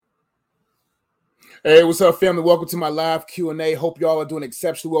Hey, what's up, family? Welcome to my live Q&A. Hope y'all are doing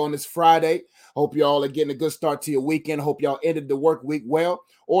exceptionally well on this Friday. Hope y'all are getting a good start to your weekend. Hope y'all ended the work week well,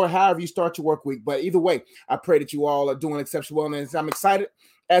 or however you start your work week. But either way, I pray that you all are doing exceptionally well. And I'm excited,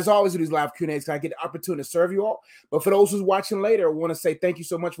 as always, with these live Q&As. I get the opportunity to serve you all. But for those who's watching later, I want to say thank you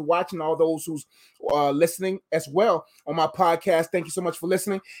so much for watching. All those who's listening as well on my podcast, thank you so much for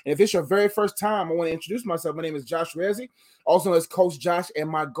listening. And if it's your very first time, I want to introduce myself. My name is Josh Rezi, also known as Coach Josh, and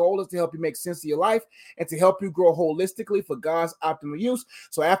my goal is to help you make sense of your life and to help you grow holistically for God's optimal use.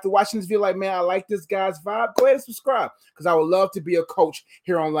 So after watching this video, like, man, I like this guy's vibe, go ahead and subscribe, because I would love to be a coach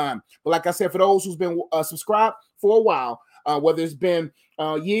here online. But like I said, for those who's been subscribed for a while, whether it's been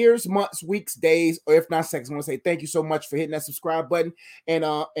years, months, weeks, days, or if not seconds, I want to say thank you so much for hitting that subscribe button and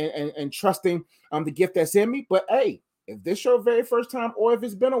trusting the gift that's in me. But hey, if this your very first time, or if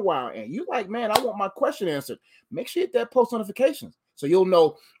it's been a while and you like, man, I want my question answered, make sure you hit that post notifications so you'll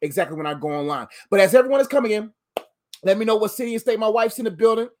know exactly when I go online. But as everyone is coming in, let me know what city and state. My wife's in the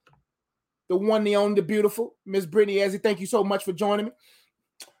building. The one, the only, the beautiful, Miss Brittany Ezzy. Thank you so much for joining me.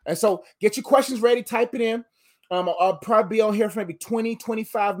 And so get your questions ready. Type it in. I'll probably be on here for maybe 20,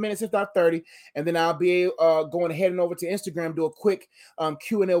 25 minutes, if not 30. And then I'll be going ahead and over to Instagram, do a quick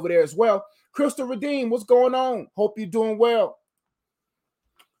Q&A over there as well. Crystal Redeem, what's going on? Hope you're doing well.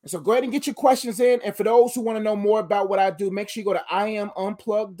 So go ahead and get your questions in. And for those who want to know more about what I do, make sure you go to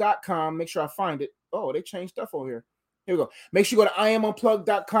iamunplugged.com. Make sure I find it. Oh, they changed stuff over here. Here we go. Make sure you go to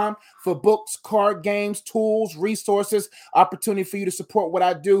iamunplugged.com for books, card games, tools, resources, opportunity for you to support what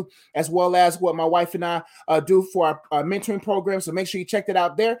I do, as well as what my wife and I do for our mentoring program. So make sure you check that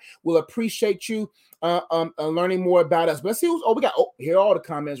out there. We'll appreciate you learning more about us. But let's see who's, here are all the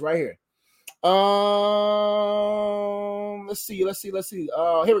comments right here. Let's see. Here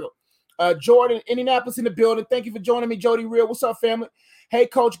we go. Jordan, Indianapolis in the building. Thank you for joining me, Jody Real. What's up, family? Hey,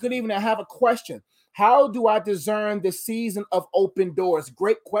 Coach. Good evening. I have a question. How do I discern the season of open doors?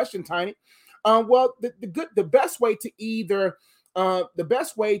 Great question, Tiny. Well, the best way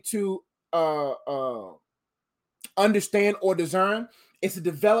to understand or discern is to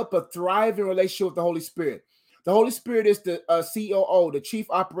develop a thriving relationship with the Holy Spirit. The Holy Spirit is the COO, the Chief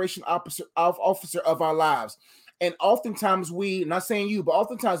Operation Officer of our lives. And oftentimes not saying you, but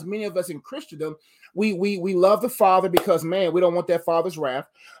oftentimes many of us in Christendom, we love the Father because, man, we don't want that Father's wrath.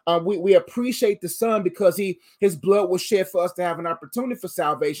 We appreciate the Son because his blood was shed for us to have an opportunity for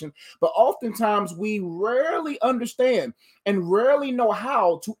salvation. But oftentimes we rarely understand and rarely know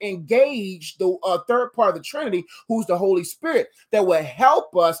how to engage the third part of the Trinity, who's the Holy Spirit, that will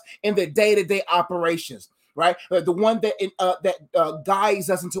help us in the day-to-day operations. Right, the one that guides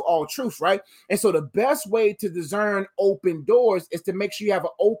us into all truth, right? And so the best way to discern open doors is to make sure you have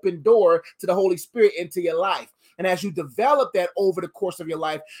an open door to the Holy Spirit into your life. And as you develop that over the course of your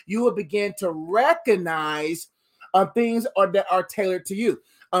life, you will begin to recognize things that are tailored to you.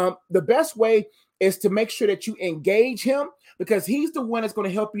 The best way is to make sure that you engage him, because he's the one that's going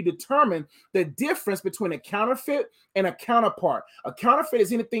to help you determine the difference between a counterfeit and a counterpart. A counterfeit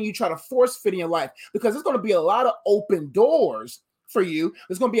is anything you try to force fit in your life, because there's going to be a lot of open doors for you.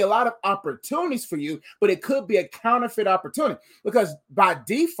 There's going to be a lot of opportunities for you, but it could be a counterfeit opportunity, because by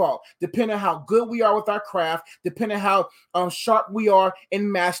default, depending on how good we are with our craft, depending on how sharp we are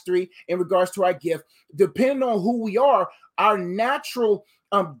in mastery in regards to our gift, depending on who we are, our natural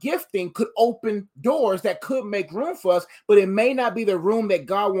gifting could open doors that could make room for us, but it may not be the room that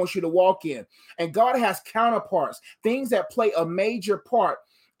God wants you to walk in. And God has counterparts, things that play a major part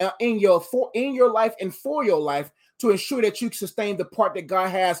in your life and for your life, to ensure that you sustain the part that God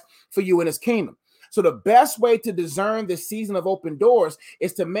has for you in his kingdom. So the best way to discern the season of open doors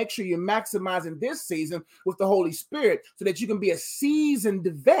is to make sure you're maximizing this season with the Holy Spirit, so that you can be a seasoned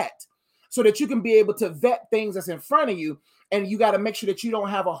vet, so that you can be able to vet things that's in front of you. And you got to make sure that you don't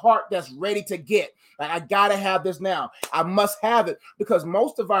have a heart that's ready to get. Like, I got to have this now. I must have it. Because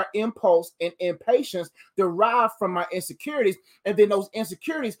most of our impulse and impatience derive from our insecurities. And then those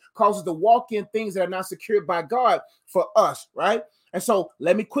insecurities cause us to walk in things that are not secured by God for us, right? And so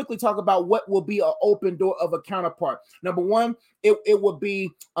let me quickly talk about what will be an open door of a counterpart. Number one, it will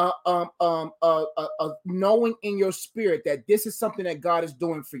be knowing in your spirit that this is something that God is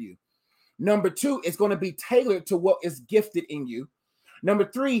doing for you. Number two, it's going to be tailored to what is gifted in you. Number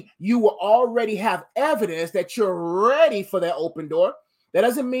three, you will already have evidence that you're ready for that open door. That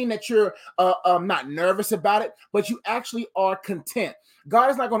doesn't mean that you're not nervous about it, but you actually are content.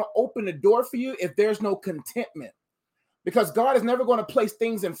 God is not going to open the door for you if there's no contentment, because God is never going to place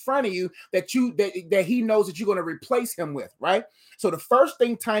things in front of you that he knows that you're going to replace him with, right? So the first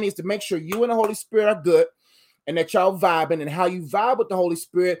thing, Tiny, is to make sure you and the Holy Spirit are good. and that y'all vibing, and how you vibe with the Holy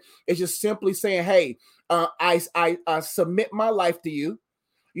Spirit is just simply saying, hey, I submit my life to you.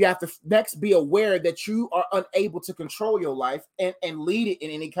 You have to next be aware that you are unable to control your life and lead it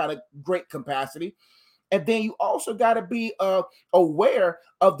in any kind of great capacity. And then you also got to be aware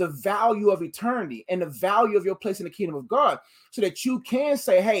of the value of eternity and the value of your place in the kingdom of God, so that you can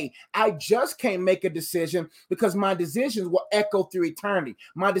say, hey, I just can't make a decision because my decisions will echo through eternity.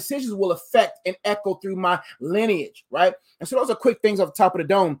 My decisions will affect and echo through my lineage, right? And so those are quick things off the top of the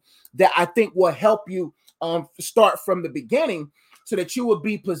dome that I think will help you start from the beginning, so that you will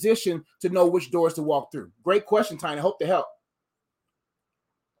be positioned to know which doors to walk through. Great question, Tiny. Hope to help.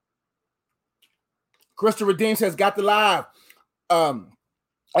 Crystal Redeem says, got the live.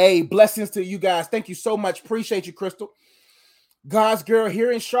 Hey, blessings to you guys. Thank you so much. Appreciate you, Crystal. God's girl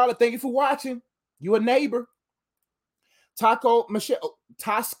here in Charlotte. Thank you for watching. You a neighbor. Taco Michelle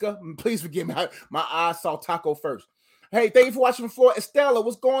Tosca. Please forgive me. My eyes saw Taco first. Hey, thank you for watching from Florida. Estella,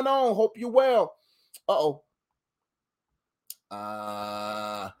 what's going on? Hope you're well.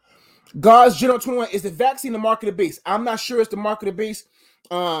 God's General 21. Is the vaccine the mark of the beast? I'm not sure it's the mark of the beast.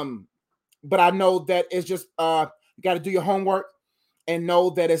 But I know that it's just you got to do your homework and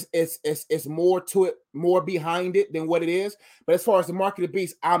know that it's more to it, more behind it than what it is. But as far as the mark of the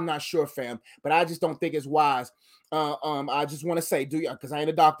beast, I'm not sure, fam. But I just don't think it's wise. I just want to say, because I ain't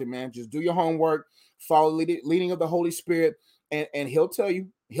a doctor, man. Just do your homework, follow leading of the Holy Spirit, and He'll tell you,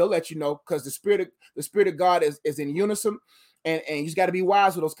 He'll let you know, because the Spirit of God is in unison. And you just got to be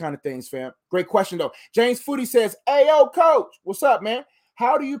wise with those kind of things, fam. Great question, though. James Foodie says, hey, yo, coach, what's up, man?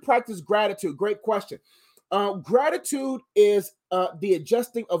 How do you practice gratitude? Great question. Gratitude is the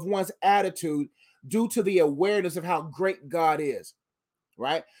adjusting of one's attitude due to the awareness of how great God is,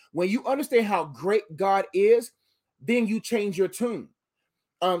 right? When you understand how great God is, then you change your tune.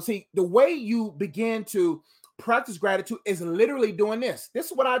 See, the way you begin to practice gratitude is literally doing this. This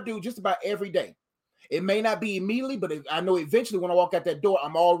is what I do just about every day. It may not be immediately, but I know eventually when I walk out that door,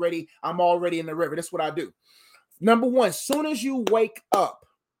 I'm already in the river. That's what I do. Number one, as soon as you wake up,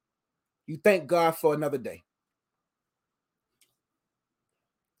 you thank God for another day.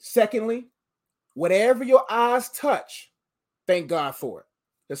 Secondly, whatever your eyes touch, thank God for it.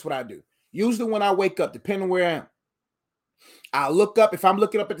 That's what I do. Usually when I wake up, depending on where I am, I look up. If I'm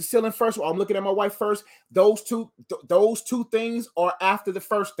looking up at the ceiling first, or I'm looking at my wife first, those two things are after the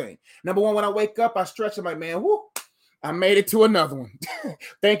first thing. Number one, when I wake up, I stretch. I'm like, man, whoo, I made it to another one.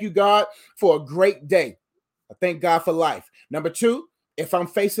 Thank you, God, for a great day. I thank God for life. Number two, if I'm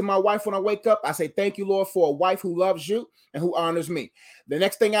facing my wife when I wake up, I say, thank you, Lord, for a wife who loves you and who honors me. The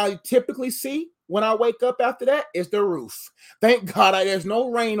next thing I typically see when I wake up after that is the roof. Thank God there's no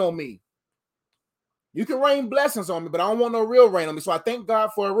rain on me. You can rain blessings on me, but I don't want no real rain on me. So I thank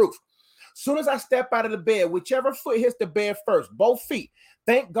God for a roof. As soon as I step out of the bed, whichever foot hits the bed first, both feet,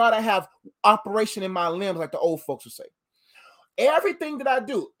 thank God I have operation in my limbs, like the old folks would say. Everything that I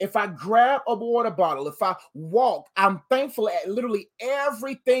do, if I grab a water bottle, if I walk, I'm thankful at literally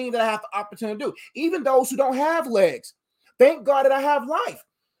everything that I have the opportunity to do. Even those who don't have legs, thank God that I have life.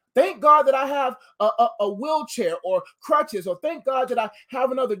 Thank God that I have a wheelchair or crutches, or thank God that I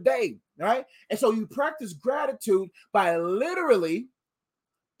have another day, right? And so you practice gratitude by literally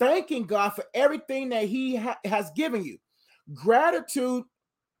thanking God for everything that He has given you. Gratitude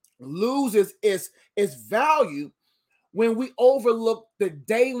loses its value when we overlook the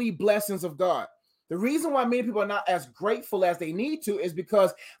daily blessings of God. The reason why many people are not as grateful as they need to is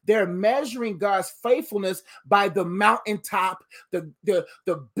because they're measuring God's faithfulness by the mountaintop, the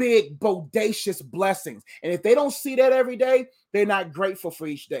big, bodacious blessings. And if they don't see that every day, they're not grateful for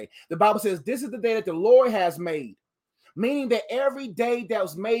each day. The Bible says, this is the day that the Lord has made, meaning that every day that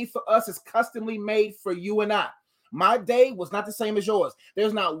was made for us is customly made for you and I. My day was not the same as yours.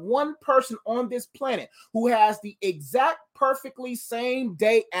 There's not one person on this planet who has the exact perfectly same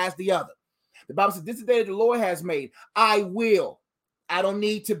day as the other. The Bible says, this is the day that the Lord has made. I will. I don't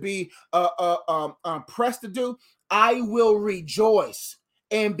need to be pressed to do. I will rejoice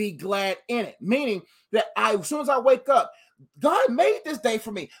and be glad in it. Meaning that as soon as I wake up, God made this day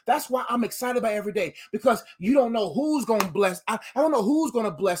for me. That's why I'm excited about every day, because you don't know who's going to bless. I don't know who's going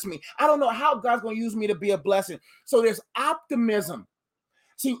to bless me. I don't know how God's going to use me to be a blessing. So there's optimism.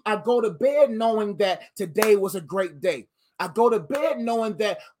 See, I go to bed knowing that today was a great day. I go to bed knowing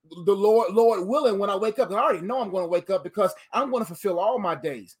that the Lord willing, when I wake up, and I already know I'm going to wake up because I'm going to fulfill all my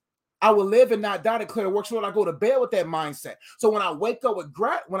days. I will live and not die, declare the works of the Lord. I go to bed with that mindset. So when I wake up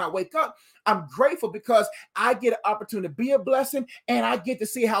I'm grateful because I get an opportunity to be a blessing, and I get to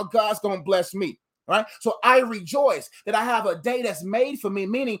see how God's going to bless me. right? So I rejoice that I have a day that's made for me,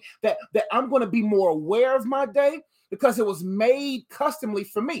 meaning that I'm going to be more aware of my day because it was made customly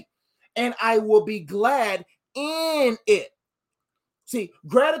for me, and I will be glad in it. See,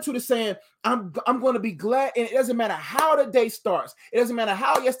 gratitude is saying I'm going to be glad, and it doesn't matter how the day starts. It doesn't matter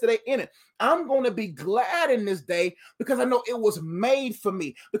how yesterday ended. I'm going to be glad in this day because I know it was made for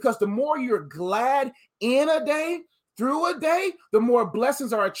me. Because the more you're glad in a day, through a day, the more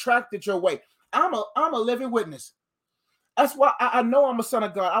blessings are attracted your way. I'm a living witness. That's why I know I'm a son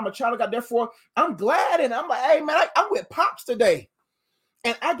of God. I'm a child of God. Therefore, I'm glad, and I'm like, hey man, I'm with Pops today.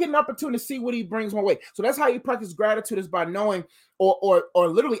 And I get an opportunity to see what he brings my way. So that's how you practice gratitude, is by knowing or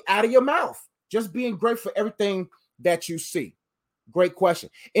literally out of your mouth, just being grateful for everything that you see. Great question.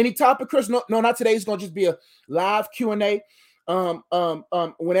 Any topic, Chris? No, not today. It's going to just be a live Q&A.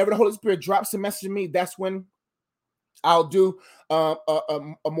 Whenever the Holy Spirit drops a message to me, that's when I'll do a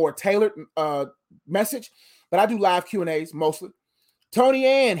more tailored message. But I do live Q&As mostly. Tony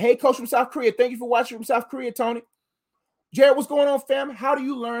Ann, hey, coach from South Korea. Thank you for watching from South Korea, Tony. Jared, what's going on, fam? How do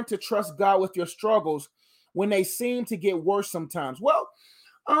you learn to trust God with your struggles when they seem to get worse sometimes? Well,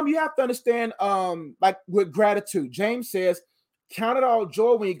 you have to understand, like with gratitude, James says, count it all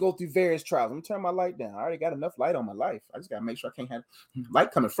joy when you go through various trials. Let me turn my light down. I already got enough light on my life. I just got to make sure I can't have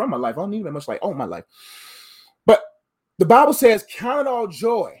light coming from my life. I don't need that much light on my life. But the Bible says, count it all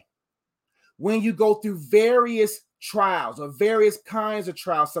joy when you go through various trials or various kinds of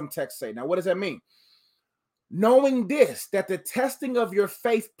trials, some texts say. Now, what does that mean? Knowing this, that the testing of your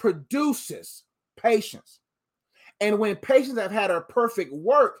faith produces patience. And when patience have had a perfect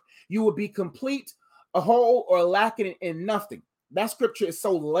work, you will be complete, a whole, or lacking in nothing. That scripture is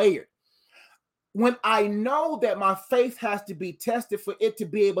so layered. When I know that my faith has to be tested for it to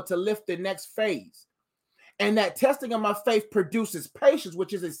be able to lift the next phase, and that testing of my faith produces patience,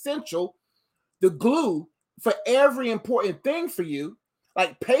 which is essential, the glue for every important thing for you.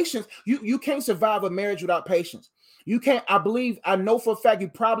 Like patience, you can't survive a marriage without patience. You can't, I know for a fact you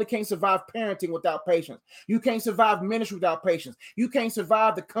probably can't survive parenting without patience. You can't survive ministry without patience. You can't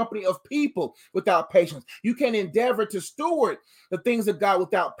survive the company of people without patience. You can't endeavor to steward the things of God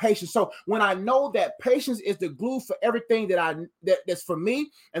without patience. So when I know that patience is the glue for everything that's for me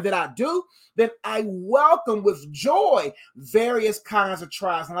and that I do, then I welcome with joy various kinds of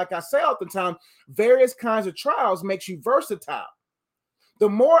trials. And like I say all the time, various kinds of trials makes you versatile. The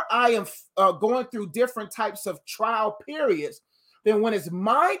more I am going through different types of trial periods, then when it's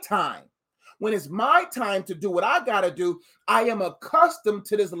my time to do what I got to do, I am accustomed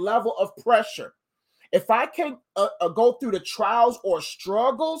to this level of pressure. If I can't go through the trials or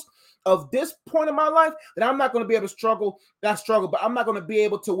struggles of this point in my life, then I'm not going to be able to but I'm not going to be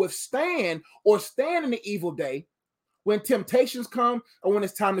able to withstand or stand in the evil day when temptations come or when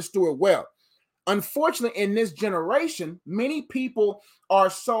it's time to steward well. Unfortunately, in this generation, many people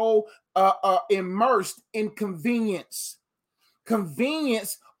are so immersed in convenience.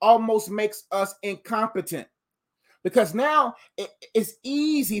 Convenience almost makes us incompetent because now it's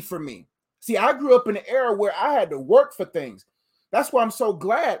easy for me. See, I grew up in an era where I had to work for things. That's why I'm so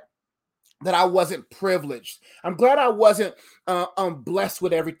glad that I wasn't privileged. I'm glad I wasn't blessed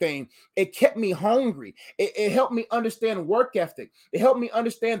with everything. It kept me hungry. It helped me understand work ethic. It helped me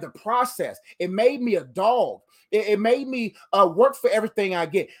understand the process. It made me a dog. It made me work for everything I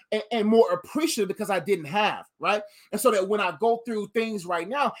get and more appreciative because I didn't have, right? And so that when I go through things right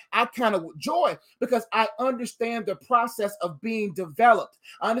now, I kind of joy because I understand the process of being developed.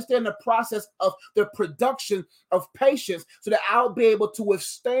 I understand the process of the production of patience so that I'll be able to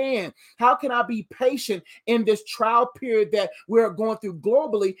withstand. How can I be patient in this trial period that we're going through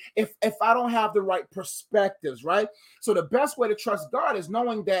globally if I don't have the right perspectives, right? So the best way to trust God is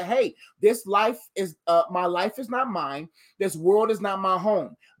knowing that, hey, this life is my life is not mine. This world is not my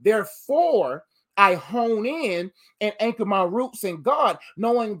home. Therefore, I hone in and anchor my roots in God,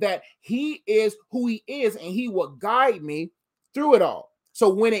 knowing that He is who He is and He will guide me through it all. So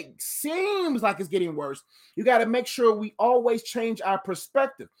when it seems like it's getting worse, you got to make sure we always change our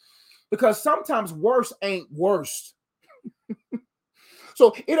perspective because sometimes worse ain't worse.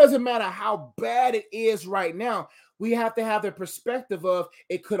 So it doesn't matter how bad it is right now. We have to have the perspective of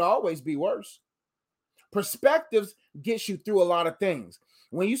it could always be worse. Perspectives gets you through a lot of things.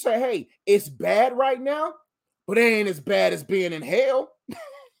 When you say, hey, it's bad right now, but it ain't as bad as being in hell.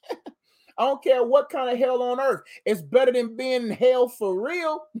 I don't care what kind of hell on earth. It's better than being in hell for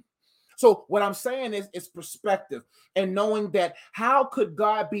real. So what I'm saying is perspective and knowing that how could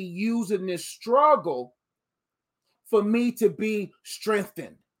God be using this struggle for me to be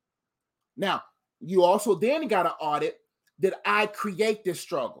strengthened? Now, you also then got to audit did I create this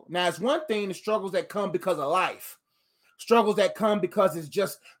struggle? Now, it's one thing, the struggles that come because of life, struggles that come because it's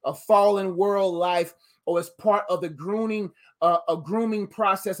just a fallen world life, or it's part of the grooming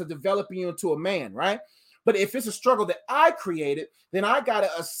process of developing you into a man, right? But if it's a struggle that I created, then I got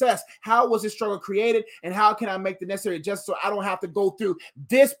to assess how was this struggle created and how can I make the necessary adjustments so I don't have to go through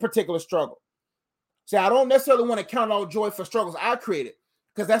this particular struggle. See, I don't necessarily want to count all joy for struggles I created,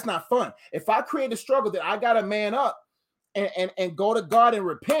 because that's not fun. If I create a struggle, then I got to man up and go to God and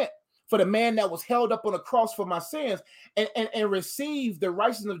repent for the man that was held up on a cross for my sins, and receive the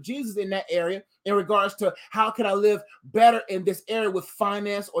righteousness of Jesus in that area in regards to how can I live better in this area with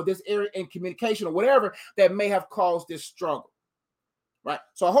finance, or this area in communication, or whatever that may have caused this struggle, right?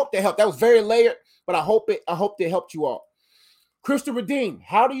 So I hope that helped. That was very layered, but I hope it helped you all. Crystal Redeem,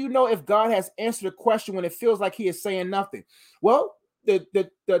 how do you know if God has answered a question when it feels like he is saying nothing? Well, the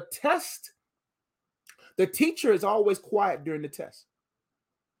test, the teacher is always quiet during the test,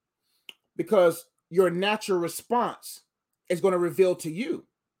 because your natural response is going to reveal to you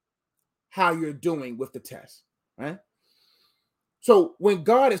how you're doing with the test, right? So when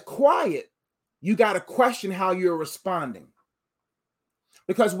God is quiet, you got to question how you're responding.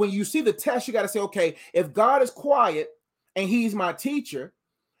 Because when you see the test, you got to say, okay, if God is quiet and he's my teacher,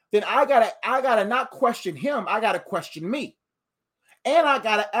 then I gotta not question him. I gotta question me. And I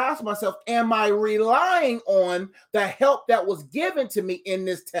gotta ask myself, am I relying on the help that was given to me in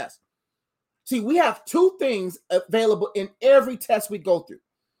this test? See, we have two things available in every test we go through.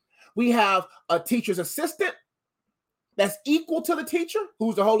 We have a teacher's assistant that's equal to the teacher,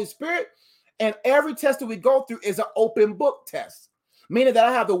 who's the Holy Spirit. And every test that we go through is an open book test, meaning that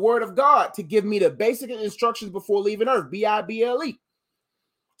I have the word of God to give me the basic instructions before leaving earth, Bible.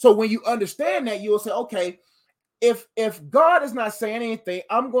 So when you understand that, you'll say, okay, if God is not saying anything,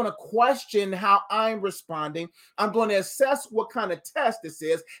 I'm going to question how I'm responding. I'm going to assess what kind of test this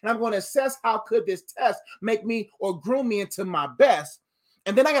is, and I'm going to assess how could this test make me or groom me into my best.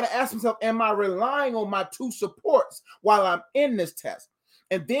 And then I got to ask myself, am I relying on my two supports while I'm in this test?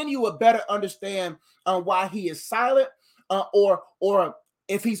 And then you will better understand why he is silent, or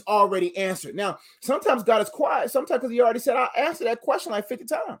if he's already answered. Now, sometimes God is quiet, sometimes because he already said, I'll answer that question like 50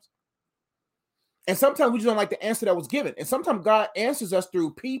 times. And sometimes we just don't like the answer that was given. And sometimes God answers us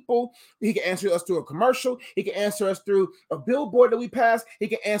through people. He can answer us through a commercial. He can answer us through a billboard that we pass. He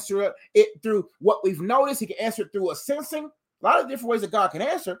can answer it through what we've noticed. He can answer it through a sensing. A lot of different ways that God can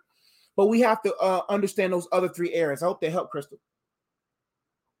answer. But we have to understand those other three areas. I hope they help, Crystal.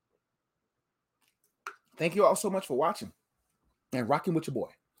 Thank you all so much for watching and rocking with your boy.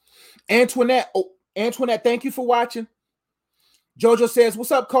 Antoinette, thank you for watching. Jojo says,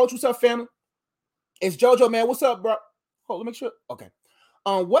 what's up, coach? What's up, family? It's Jojo, man. What's up, bro? Hold on, make sure. Okay.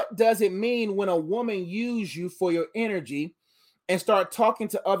 What does it mean when a woman uses you for your energy and start talking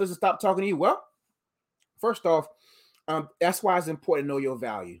to others and stop talking to you? Well, first off, that's why it's important to know your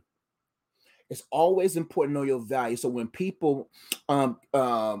value. It's always important to know your value. So when people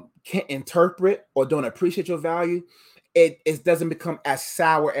can't interpret or don't appreciate your value, it doesn't become as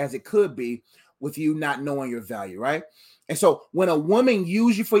sour as it could be with you not knowing your value, right? And so when a woman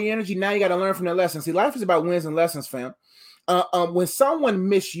uses you for your energy, now you got to learn from their lessons. See, life is about wins and lessons, fam. When someone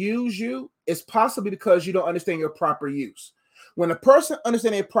misuses you, it's possibly because you don't understand your proper use. When a person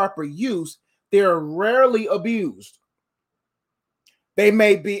understands their proper use, they're rarely abused. They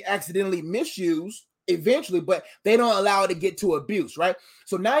may be accidentally misused eventually, but they don't allow it to get to abuse, right?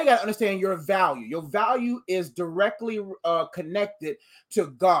 So now you got to understand your value. Your value is directly connected to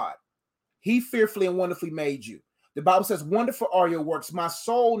God. He fearfully and wonderfully made you. The Bible says, wonderful are your works. My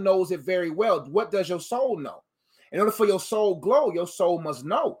soul knows it very well. What does your soul know? In order for your soul glow, your soul must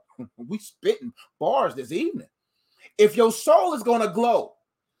know. We spitting bars this evening. If your soul is going to glow,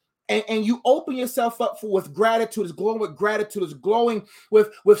 and you open yourself up with gratitude, it's glowing with gratitude, it's glowing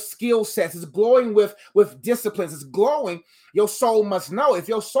with skill sets, it's glowing with disciplines, it's glowing, your soul must know. If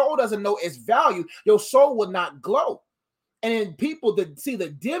your soul doesn't know its value, your soul will not glow. And then people that see the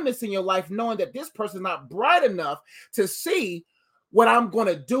dimness in your life, knowing that this person is not bright enough to see what I'm going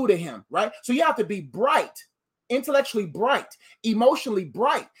to do to him, right? So you have to be bright, intellectually bright, emotionally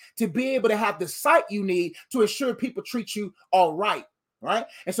bright, to be able to have the sight you need to ensure people treat you all right. Right.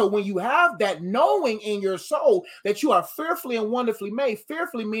 And so when you have that knowing in your soul that you are fearfully and wonderfully made,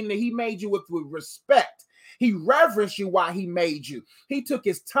 fearfully meaning that he made you with respect. He reverenced you while he made you. He took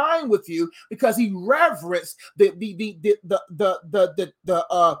his time with you because he reverenced the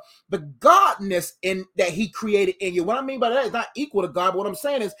godness in that he created in you. What I mean by that is not equal to God, but what I'm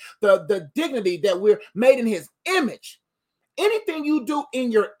saying is the dignity that we're made in his image. anything you do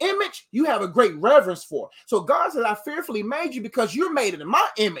in your image, you have a great reverence for. So God said, I fearfully made you because you're made in my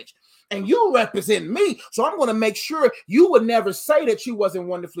image and you represent me. So I'm going to make sure you would never say that you wasn't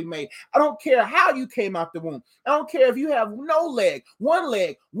wonderfully made. I don't care how you came out the womb. I don't care if you have no leg, one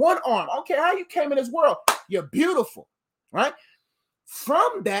arm. I don't care how you came in this world. You're beautiful, right?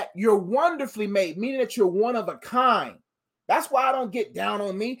 From that, you're wonderfully made, meaning that you're one of a kind. That's why I don't get down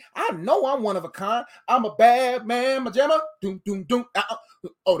on me. I know I'm one of a kind. I'm a bad man, Majema. Doom, doom, doom.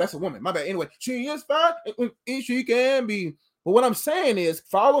 Oh, that's a woman. My bad. Anyway, she is fine. She can be. But what I'm saying is,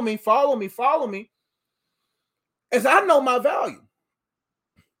 follow me, as I know my value.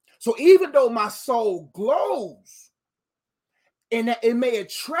 So even though my soul glows and that it may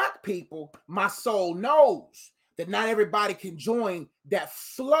attract people, my soul knows that not everybody can join that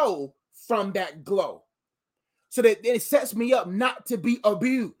flow from that glow. So that it sets me up not to be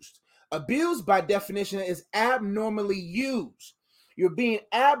abused. Abused, by definition, is abnormally used. You're being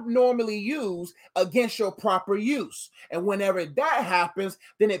abnormally used against your proper use. And whenever that happens,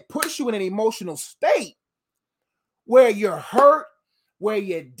 then it puts you in an emotional state where you're hurt, where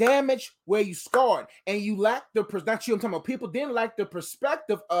you're damaged, where you scarred. And you lack the perspective. I'm talking about people didn't like the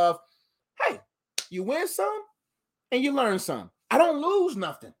perspective of, hey, you win some and you learn some. I don't lose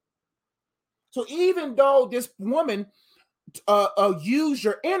nothing. So even though this woman used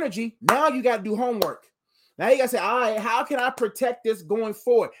your energy, now you got to do homework. Now you got to say, all right, how can I protect this going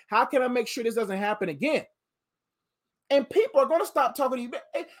forward? How can I make sure this doesn't happen again? And people are going to stop talking to you.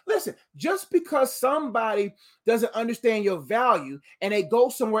 Hey, listen, just because somebody doesn't understand your value and they go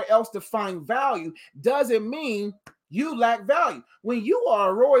somewhere else to find value doesn't mean you lack value. When you are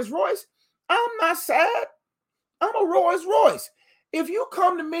a Rolls Royce, I'm not sad. I'm a Rolls Royce. If you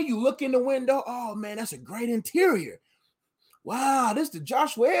come to me, you look in the window, oh man, that's a great interior. Wow, this is the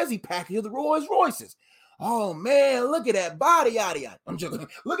Joshua Ezzy package of the Rolls Royces. Oh man, look at that body, yada yada. I'm joking.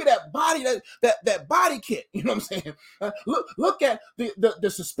 Look at that body, that body kit. You know what I'm saying? Look at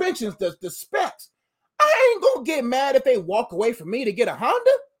the suspensions, the specs. I ain't gonna get mad if they walk away from me to get a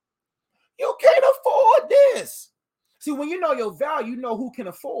Honda. You can't afford this. See, when you know your value, you know who can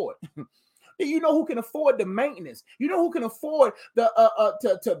afford. You know who can afford the maintenance. You know who can afford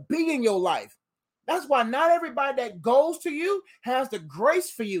to be in your life. That's why not everybody that goes to you has the grace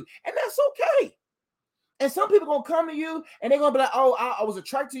for you, and that's okay. And some people gonna come to you and they're gonna be like, "Oh, I was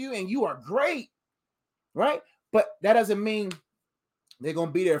attracted to you, and you are great," right? But that doesn't mean they're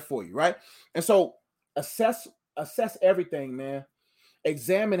gonna be there for you, right? And so assess everything, man.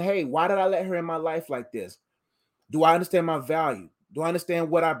 Examine, hey, why did I let her in my life like this? Do I understand my value? Do I understand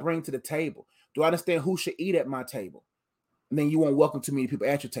what I bring to the table? Do I understand who should eat at my table? And then you won't welcome too many people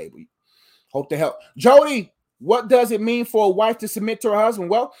at your table. Hope to help. Jody, what does it mean for a wife to submit to her husband?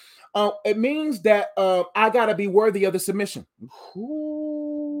 Well, it means that I got to be worthy of the submission.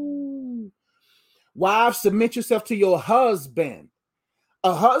 Ooh. Wives, submit yourself to your husband.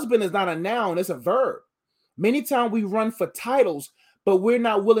 A husband is not a noun, it's a verb. Many times we run for titles, but we're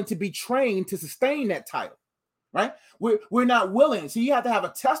not willing to be trained to sustain that title. Right? We're not willing. So you have to have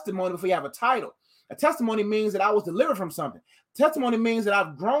a testimony before you have a title. A testimony means that I was delivered from something. Testimony means that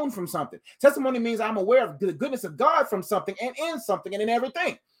I've grown from something. Testimony means I'm aware of the goodness of God from something and in something and in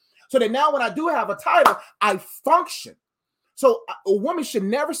everything. So that now when I do have a title, I function. So a woman should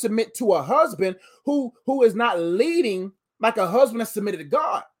never submit to a husband who is not leading like a husband that's submitted to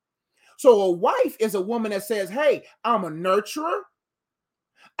God. So a wife is a woman that says, hey, I'm a nurturer.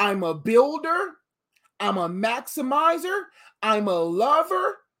 I'm a builder. I'm a maximizer. I'm a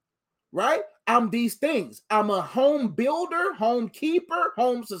lover, right? I'm these things. I'm a home builder, home keeper,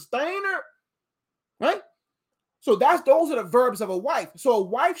 home sustainer, right? So those are the verbs of a wife. So a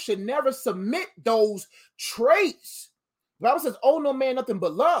wife should never submit those traits. The Bible says, "Oh, no man, nothing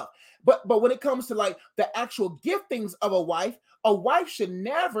but love." But when it comes to like the actual giftings of a wife should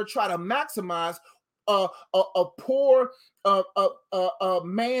never try to maximize a poor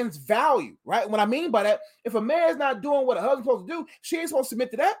man's value, right? What I mean by that, if a man is not doing what a husband's supposed to do, she ain't supposed to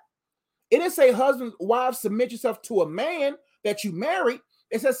submit to that. It didn't say husband, wives, submit yourself to a man that you married.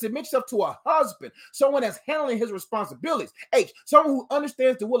 It says submit yourself to a husband, someone that's handling his responsibilities. H, someone who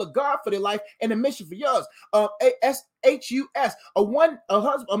understands the will of God for their life and the mission for yours. S-H-U-S,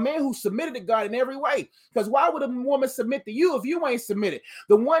 a man who submitted to God in every way. Because why would a woman submit to you if you ain't submitted?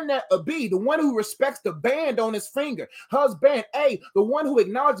 The one that B, the one who respects the band on his finger. Husband, A, the one who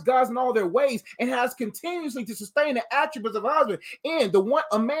acknowledges God in all their ways and has continuously to sustain the attributes of a husband. And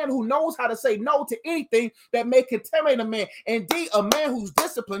a man who knows how to say no to anything that may contaminate a man. And D, a man who's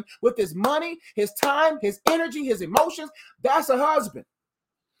disciplined with his money, his time, his energy, his emotions. That's a husband.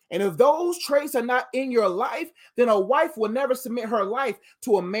 And if those traits are not in your life, then a wife will never submit her life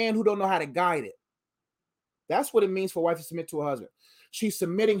to a man who don't know how to guide it. That's what it means for a wife to submit to a husband. She's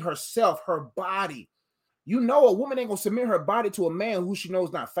submitting herself, her body. You know, a woman ain't gonna submit her body to a man who she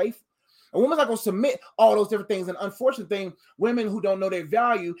knows not faithful. A woman's not gonna submit all those different things. And unfortunate thing, women who don't know their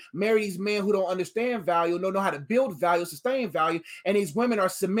value marry these men who don't understand value, don't know how to build value, sustain value. And these women are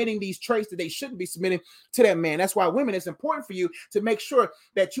submitting these traits that they shouldn't be submitting to that man. That's why women, it's important for you to make sure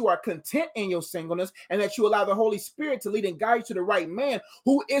that you are content in your singleness and that you allow the Holy Spirit to lead and guide you to the right man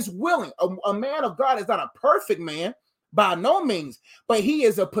who is willing. A man of God is not a perfect man. By no means, but he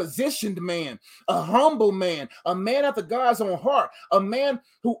is a positioned man, a humble man, a man after God's own heart, a man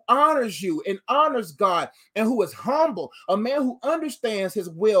who honors you and honors God and who is humble, a man who understands his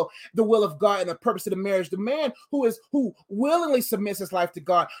will, the will of God and the purpose of the marriage, the man who willingly submits his life to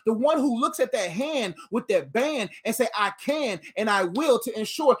God, the one who looks at that hand with that band and say, I can and I will to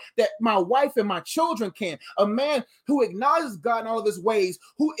ensure that my wife and my children can, a man who acknowledges God in all of his ways,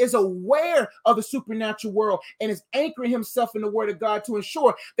 who is aware of the supernatural world and is anchored himself in the word of God to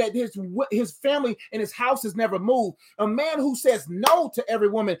ensure that his family and his house is never moved. A man who says no to every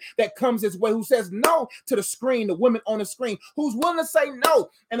woman that comes his way, who says no to the screen, the women on the screen, who's willing to say no.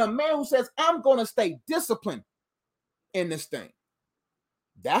 And a man who says, I'm going to stay disciplined in this thing.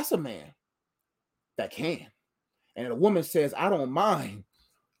 That's a man that can. And a woman says, I don't mind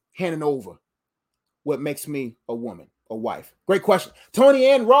handing over what makes me a woman, a wife. Great question. Tony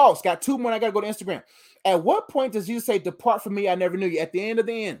Ann Ross got two more. I got to go to Instagram. At what point does Jesus say, depart from me, I never knew you? At the end of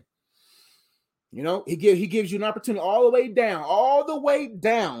the end. You know, he gives you an opportunity all the way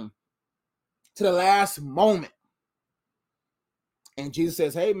down to the last moment. And Jesus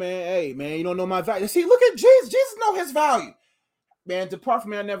says, hey, man, you don't know my value. See, look at Jesus. Jesus knows his value. Man, depart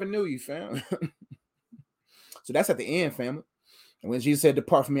from me, I never knew you, fam. So that's at the end, family. And when Jesus said,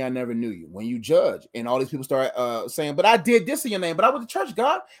 depart from me, I never knew you. When you judge, and all these people start saying, but I did this in your name, but I went to church,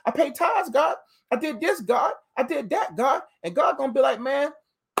 God. I paid tithes, God. I did this, God. I did that, God. And God gonna be like, man,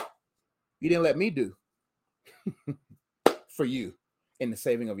 you didn't let me do for you in the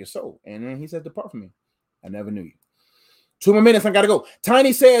saving of your soul. And then he said, depart from me. I never knew you. 2 more minutes. I got to go.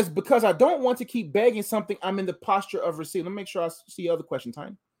 Tiny says, because I don't want to keep begging something, I'm in the posture of receiving. Let me make sure I see your other question,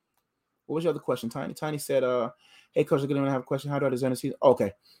 Tiny. What was your other question, Tiny? Tiny said, hey, Coach, I'm going to have a question. How do I design a season?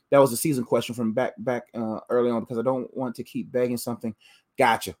 Okay. That was a season question from back early on, because I don't want to keep begging something.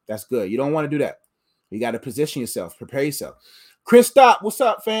 Gotcha. That's good. You don't want to do that. You got to position yourself, prepare yourself. Chris, stop. What's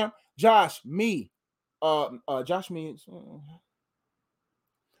up, fam? Josh, me has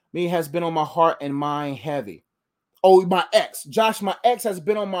been on my heart and mind heavy. Oh, my ex. Josh, my ex has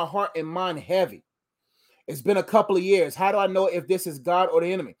been on my heart and mind heavy. It's been a couple of years. How do I know if this is God or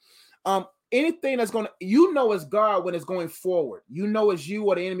the enemy? Anything that's going to, it's God when it's going forward. It's you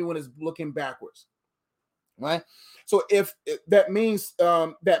or the enemy when it's looking backwards. Right? So if that means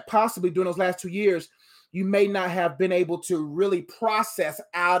that possibly during those last 2 years, you may not have been able to really process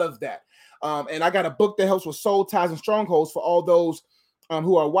out of that. And I got a book that helps with soul ties and strongholds for all those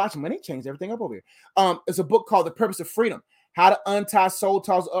who are watching. Man, they changed everything up over here. It's a book called The Purpose of Freedom: How to Untie Soul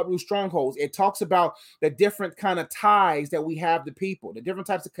Ties, Uproot Strongholds. It talks about the different kind of ties that we have to people, the different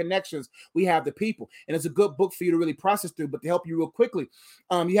types of connections we have to people. And it's a good book for you to really process through. But to help you real quickly,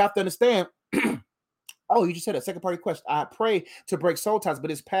 you have to understand. Oh, you just said a second part of the question. I pray to break soul ties, but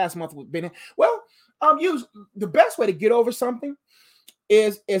this past month we've been in. Well, use the best way to get over something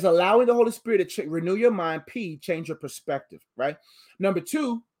is allowing the Holy Spirit to renew your mind. Change your perspective, right? Number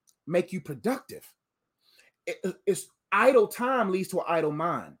 2, make you productive. It's idle time leads to an idle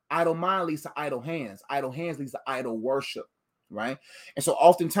mind. Idle mind leads to idle hands. Idle hands leads to idle worship, right? And so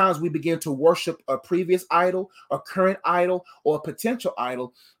oftentimes we begin to worship a previous idol, a current idol, or a potential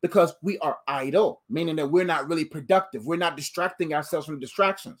idol because we are idle, meaning that we're not really productive. We're not distracting ourselves from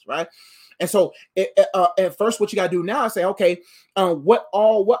distractions, right? And so at first, what you got to do now is say, okay, what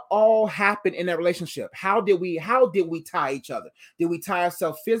all happened in that relationship? How did we tie each other? Did we tie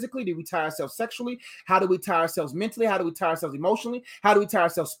ourselves physically? Did we tie ourselves sexually? How do we tie ourselves mentally? How do we tie ourselves emotionally? How do we tie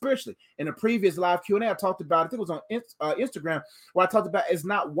ourselves spiritually? In a previous live Q&A, I talked about, I think it was on Instagram, where I talked about it's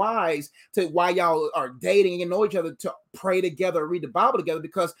not wise to, while y'all are dating and know each other, to pray together or read the Bible together,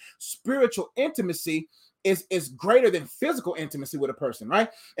 because spiritual intimacy is greater than physical intimacy with a person,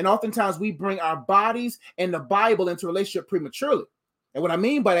 right? And oftentimes we bring our bodies and the Bible into a relationship prematurely. And what I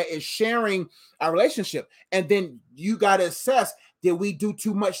mean by that is sharing our relationship. And then you got to assess, did we do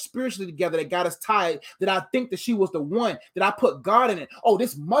too much spiritually together that got us tied? Did I think that she was the one? Did I put God in it? Oh,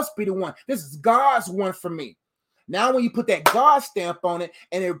 this must be the one. This is God's one for me. Now, when you put that God stamp on it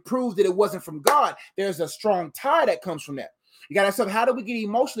and it proves that it wasn't from God, there's a strong tie that comes from that. You got to ask yourself, how do we get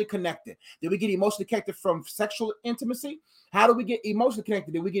emotionally connected? Did we get emotionally connected from sexual intimacy? How do we get emotionally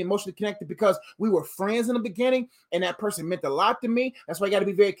connected? Did we get emotionally connected because we were friends in the beginning and that person meant a lot to me? That's why you got to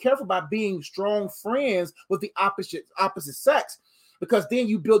be very careful about being strong friends with the opposite sex, because then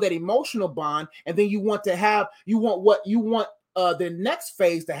you build that emotional bond, and then you want the next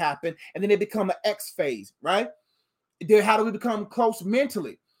phase to happen, and then they become an X phase, right? Then how do we become close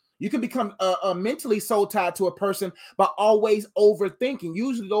mentally? You can become mentally so tied to a person by always overthinking.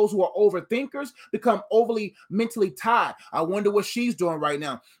 Usually those who are overthinkers become overly mentally tied. I wonder what she's doing right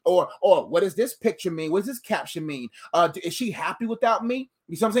now. Or what does this picture mean? What does this caption mean? Is she happy without me?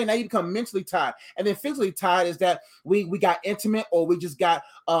 You see what I'm saying? Now you become mentally tied. And then physically tied is that we got intimate, or we just got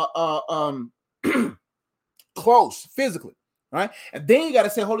close physically. Right. And then you got to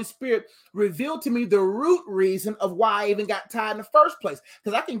say, Holy Spirit, reveal to me the root reason of why I even got tied in the first place.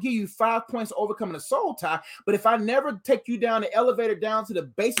 Because I can give you 5 points to overcoming a soul tie. But if I never take you down the elevator down to the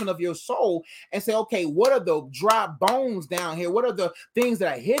basement of your soul and say, okay, what are the dry bones down here? What are the things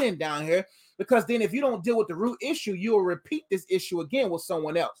that are hidden down here? Because then if you don't deal with the root issue, you'll repeat this issue again with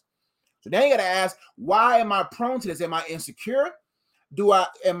someone else. So then you got to ask, why am I prone to this? Am I insecure?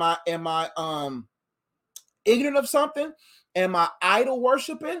 Am I ignorant of something? Am I idol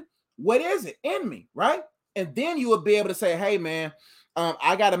worshiping? What is it in me, right? And then you will be able to say, hey, man,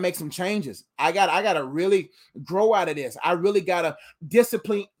 I got to make some changes. I got to really grow out of this. I really got to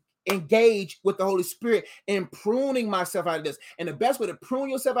discipline, engage with the Holy Spirit in pruning myself out of this. And the best way to prune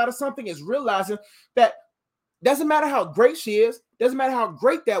yourself out of something is realizing that doesn't matter how great she is, doesn't matter how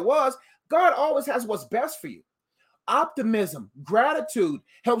great that was, God always has what's best for you. Optimism, gratitude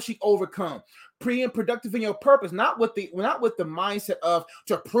helps you overcome. Being productive in your purpose, not with the mindset of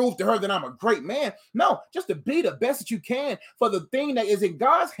to prove to her that I'm a great man. No, just to be the best that you can for the thing that is in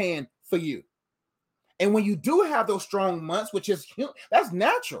God's hand for you. And when you do have those strong months, which is that's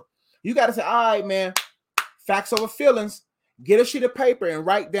natural, you got to say, all right, man, facts over feelings. Get a sheet of paper and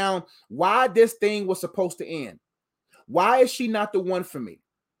write down why this thing was supposed to end. Why is she not the one for me?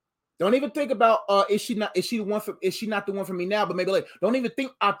 Don't even think about is she not the one for me now, but maybe later. Don't even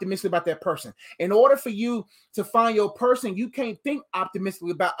think optimistically about that person. In order for you to find your person, you can't think optimistically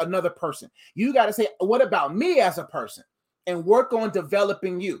about another person. You got to say, what about me as a person? And work on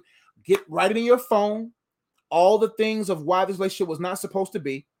developing you. Get right in your phone all the things of why this relationship was not supposed to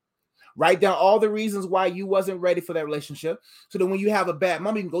be. Write down all the reasons why you wasn't ready for that relationship. So that when you have a bad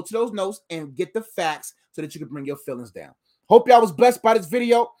moment, you can go to those notes and get the facts so that you can bring your feelings down. Hope y'all was blessed by this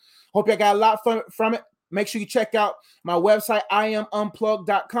video. Hope y'all got a lot from it. Make sure you check out my website,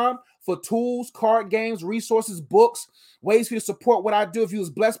 iamunplugged.com, for tools, card games, resources, books, ways for you to support what I do. If you was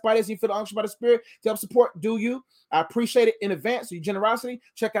blessed by this, you feel unctioned by the Spirit to help support, do you? I appreciate it in advance for your generosity.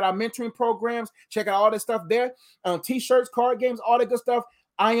 Check out our mentoring programs. Check out all that stuff there. T-shirts, card games, all that good stuff.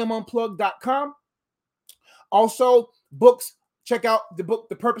 iamunplugged.com. Also, books. Check out the book,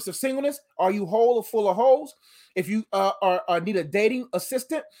 The Purpose of Singleness. Are you whole or full of holes? If you need a dating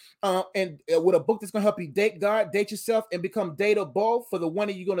assistant and with a book that's going to help you date God, date yourself, and become dateable for the one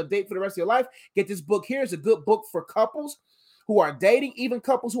that you're going to date for the rest of your life, get this book here. It's a good book for couples who are dating, even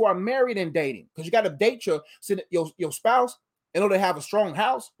couples who are married and dating, because you got to date your spouse in order to have a strong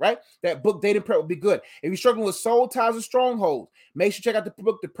house, right? That book, Dating Prep, will be good. If you're struggling with soul ties and strongholds, make sure you check out the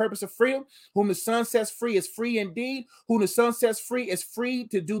book, The Purpose of Freedom. Whom the Son sets free is free indeed. Whom the Son sets free is free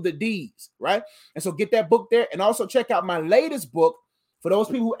to do the deeds, right? And so get that book there. And also check out my latest book for those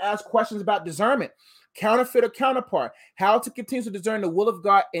people who ask questions about discernment. Counterfeit or Counterpart, how to continue to discern the will of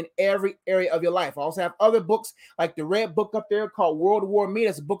God in every area of your life. I also have other books like the red book up there called World War Me.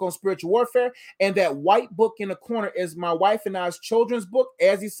 That's a book on spiritual warfare. And that white book in the corner is my wife and I's children's book,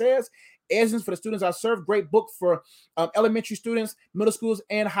 As He Says. Essence for the students I serve. Great book for elementary students, middle schools,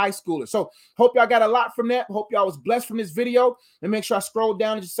 and high schoolers. So hope y'all got a lot from that. Hope y'all was blessed from this video. And make sure I scroll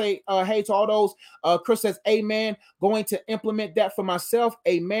down and just say hey to all those. Chris says, amen. Going to implement that for myself.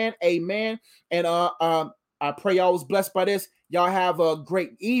 Amen. Amen. And I pray y'all was blessed by this. Y'all have a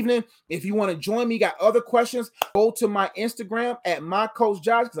great evening. If you want to join me, got other questions, go to my Instagram at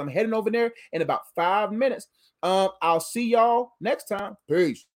mycoachjosh, because I'm heading over there in about 5 minutes. I'll see y'all next time.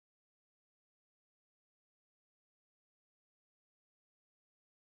 Peace.